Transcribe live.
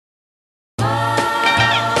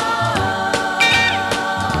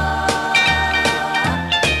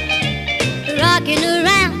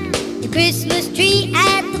Christmas tree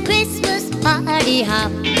at the Christmas party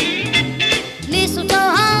hop. Mistletoe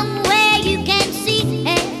hung where you can see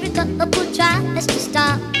every couple tries to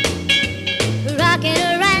stop. Rocking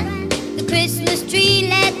around the Christmas tree,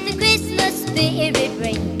 let the Christmas spirit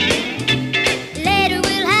ring. Later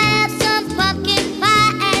we'll have some pumpkin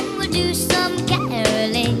pie and we'll do some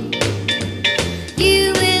caroling.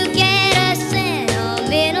 You will get a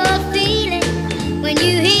sentimental feeling when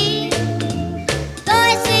you hear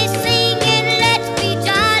voices singing, let's be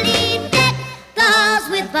jolly. Deck the halls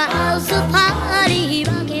with boughs of holly,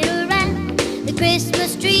 rocking around the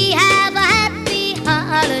Christmas tree. Have a happy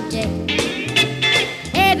holiday,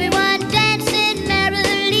 everyone.